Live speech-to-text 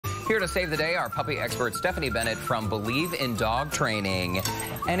Here to save the day, our puppy expert, Stephanie Bennett from Believe in Dog Training.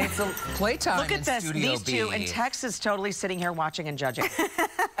 And it's a playtime Look at this. Studio These two, and Tex is totally sitting here watching and judging.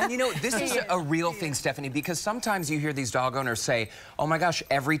 And you know, this is a real thing, Stephanie, because sometimes you hear these dog owners say, oh my gosh,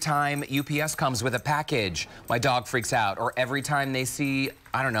 every time UPS comes with a package, my dog freaks out. Or every time they see,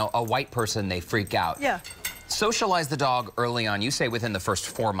 I don't know, a white person, they freak out. Yeah. Socialize the dog early on. You say within the first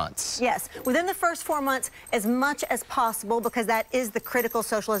 4 months. Yes, within the first 4 months as much as possible, because that is the critical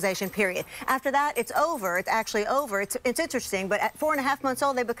socialization period. After that, it's over. It's actually over. It's interesting, but at 4.5 months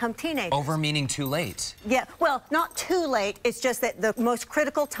old, they become teenagers. Over meaning too late. Yeah, well, not too late. It's just that the most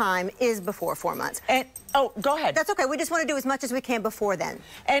critical time is before 4 months. And oh, go ahead. That's okay. We just want to do as much as we can before then.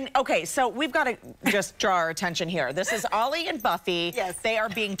 And okay, so we've got to just draw our attention here. This is Ollie and Buffy. Yes. They are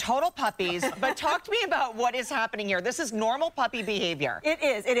being total puppies. But talk to me about what is happening here. This is normal puppy behavior. It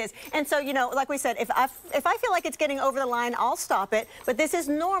is, it is. And so, you know, like we said, if I feel like it's getting over the line, I'll stop it. But this is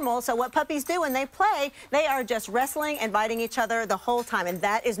normal. So what puppies do when they play, they are just wrestling and biting each other the whole time. And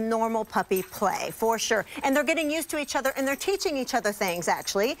that is normal puppy play, for sure. And they're getting used to each other, and they're teaching each other things,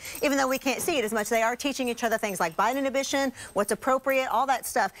 actually. Even though we can't see it as much, they are teaching each other things like bite inhibition, what's appropriate, all that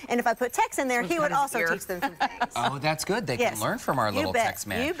stuff. And if I put Tex in there, he would also teach them some things. Oh, that's good. They can learn from our little Tex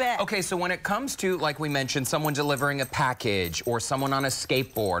man. You bet. Okay, so when it comes to, like we mentioned, someone delivering a package or someone on a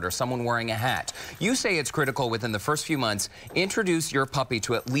skateboard or someone wearing a hat, you say it's critical within the first few months, introduce your puppy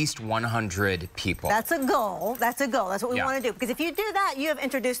to at least 100 people. That's a goal. That's a goal. That's what we want to do. Because if you do that, you have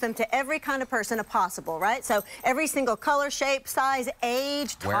introduced them to every kind of person possible, right? So every single color, shape, size,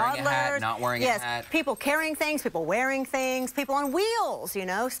 age, toddlers. Wearing a hat, not wearing a hat. People carrying things, people wearing things, people on wheels, you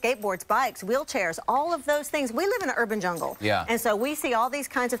know, skateboards, bikes, wheelchairs, all of those things. We live in an urban jungle. Yeah. And so we see all these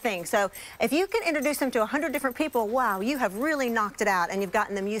kinds of things. So if you can introduce them to 100 different people, wow, you have really knocked it out, and you've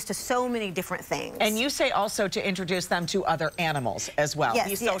gotten them used to so many different things. And you say also to introduce them to other animals as well. Yes,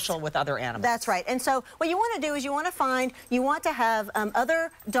 Be social with other animals. That's right. And so what you want to do is you want to have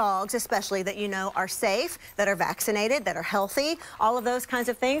other dogs, especially, that you know are safe, that are vaccinated, that are healthy, all of those kinds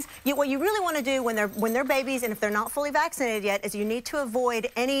of things. What you really want to do when they're babies, and if they're not fully vaccinated yet, is you need to avoid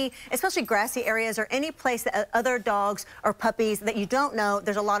any, especially grassy areas or any place that other dogs or puppies that you don't know,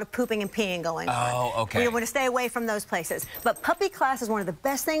 there's a lot of pooping and peeing going on. Oh, okay. You want to stay away from those places. But puppy class is one of the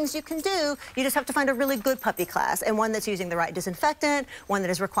best things you can do. You just have to find a really good puppy class, and one that's using the right disinfectant, one that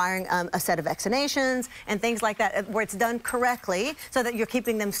is requiring a set of vaccinations and things like that, where it's done correctly so that you're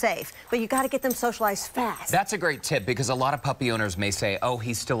keeping them safe. But you got to get them socialized fast. That's a great tip, because a lot of puppy owners may say, oh,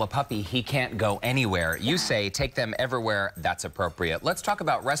 he's still a puppy, he can't go anywhere. You say take them everywhere that's appropriate. Let's talk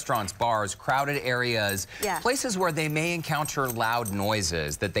about restaurants, bars, crowded areas, places where they may encounter loud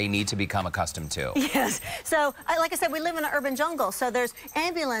noises that they need to become accustomed to. Yes. So, like I said, we live in an urban jungle, so there's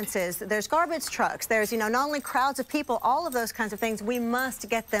ambulances, there's garbage trucks, there's, you know, not only crowds of people, all of those kinds of things we must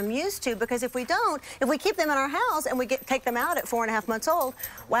get them used to, because if we don't, if we keep them in our house and we take them out at 4.5 months old,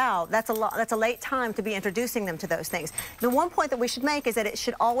 wow, that's a late time to be introducing them to those things. The one point that we should make is that it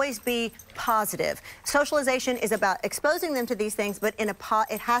should always be positive. Socialization is about exposing them to these things, but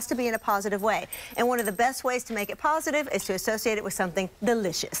it has to be in a positive way. And one of the best ways to make it positive is to associate it with something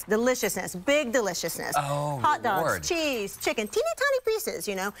delicious. Deliciousness, big deliciousness. Oh, hot dogs, Lord. cheese, chicken, teeny tiny pieces,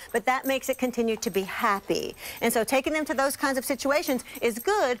 you know, but that makes it continue to be happy. And so taking them to those kinds of situations is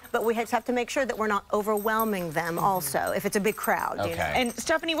good, but we just have to make sure that we're not overwhelming them also, if it's a big crowd. Okay. You know? And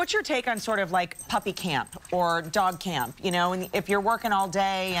Stephanie, what's your take on sort of like puppy camp or dog camp? You know, and if you're working all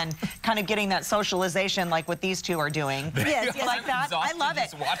day and kind of getting that socialization like what these two are doing. Yes, yes. Like that. I love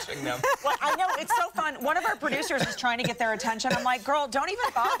it. Just watching them. Well, I know, it's so fun. One of our producers is trying to get their attention. I'm like, girl, don't even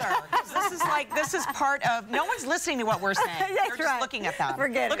bother. This is part of, no one's listening to what we're saying. They're just looking at them.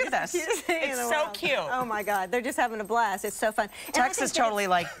 Forget it. Look at this. It's so cute. Oh my God, they're just having a blast. It's so fun. Tex is totally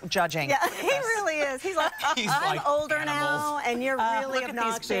like judging. Yeah, he really is. He's like, I'm like older animals. now, and you're really look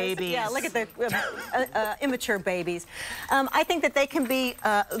obnoxious. at these babies. Yeah, look at the immature babies. I think that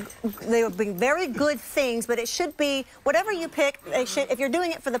they will be very good things, but it should be, whatever you pick, if you're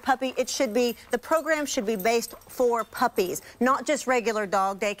doing it for the puppy, the program should be based for puppies, not just regular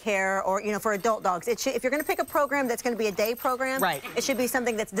dog daycare or, you know, for adult dogs. If you're going to pick a program that's going to be a day program, it should be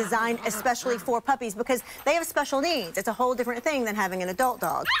something that's designed especially for puppies, because they have special needs. It's a whole different thing than having an adult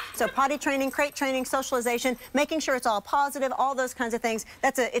dog. So potty training, crate training, socialization, making sure it's all positive, all those kinds of things,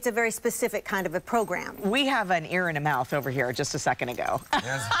 it's a very specific kind of a program. We have an ear and a mouth over here just a second ago.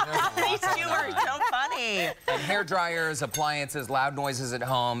 There's These two are You're so funny. And hair dryers, appliances, loud noises at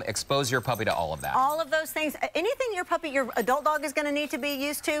home. Expose your puppy to all of that. All of those things. Anything your adult dog is going to need to be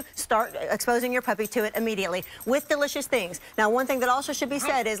used to, start exposing your puppy to it immediately with delicious things. Now, one thing that also should be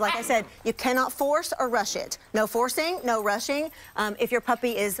said is, like I said, you cannot force or rush it. No forcing, no rushing. If your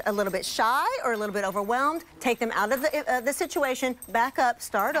puppy is a little bit shy or a little bit overwhelmed, take them out of the situation, back up,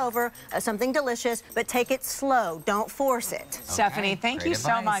 start over, something delicious, but take it slow. Don't force it. Okay. Stephanie, thank you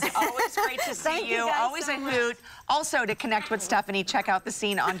so much. Always great to see you. Always a hoot. Also, to connect with Stephanie, check out the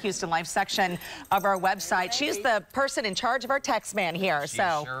Scene on Houston Life section of our website. She's the person in charge of our text man here, she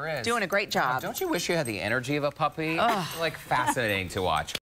sure is. Doing a great job. Don't you wish you had the energy of a puppy? Like, fascinating to watch.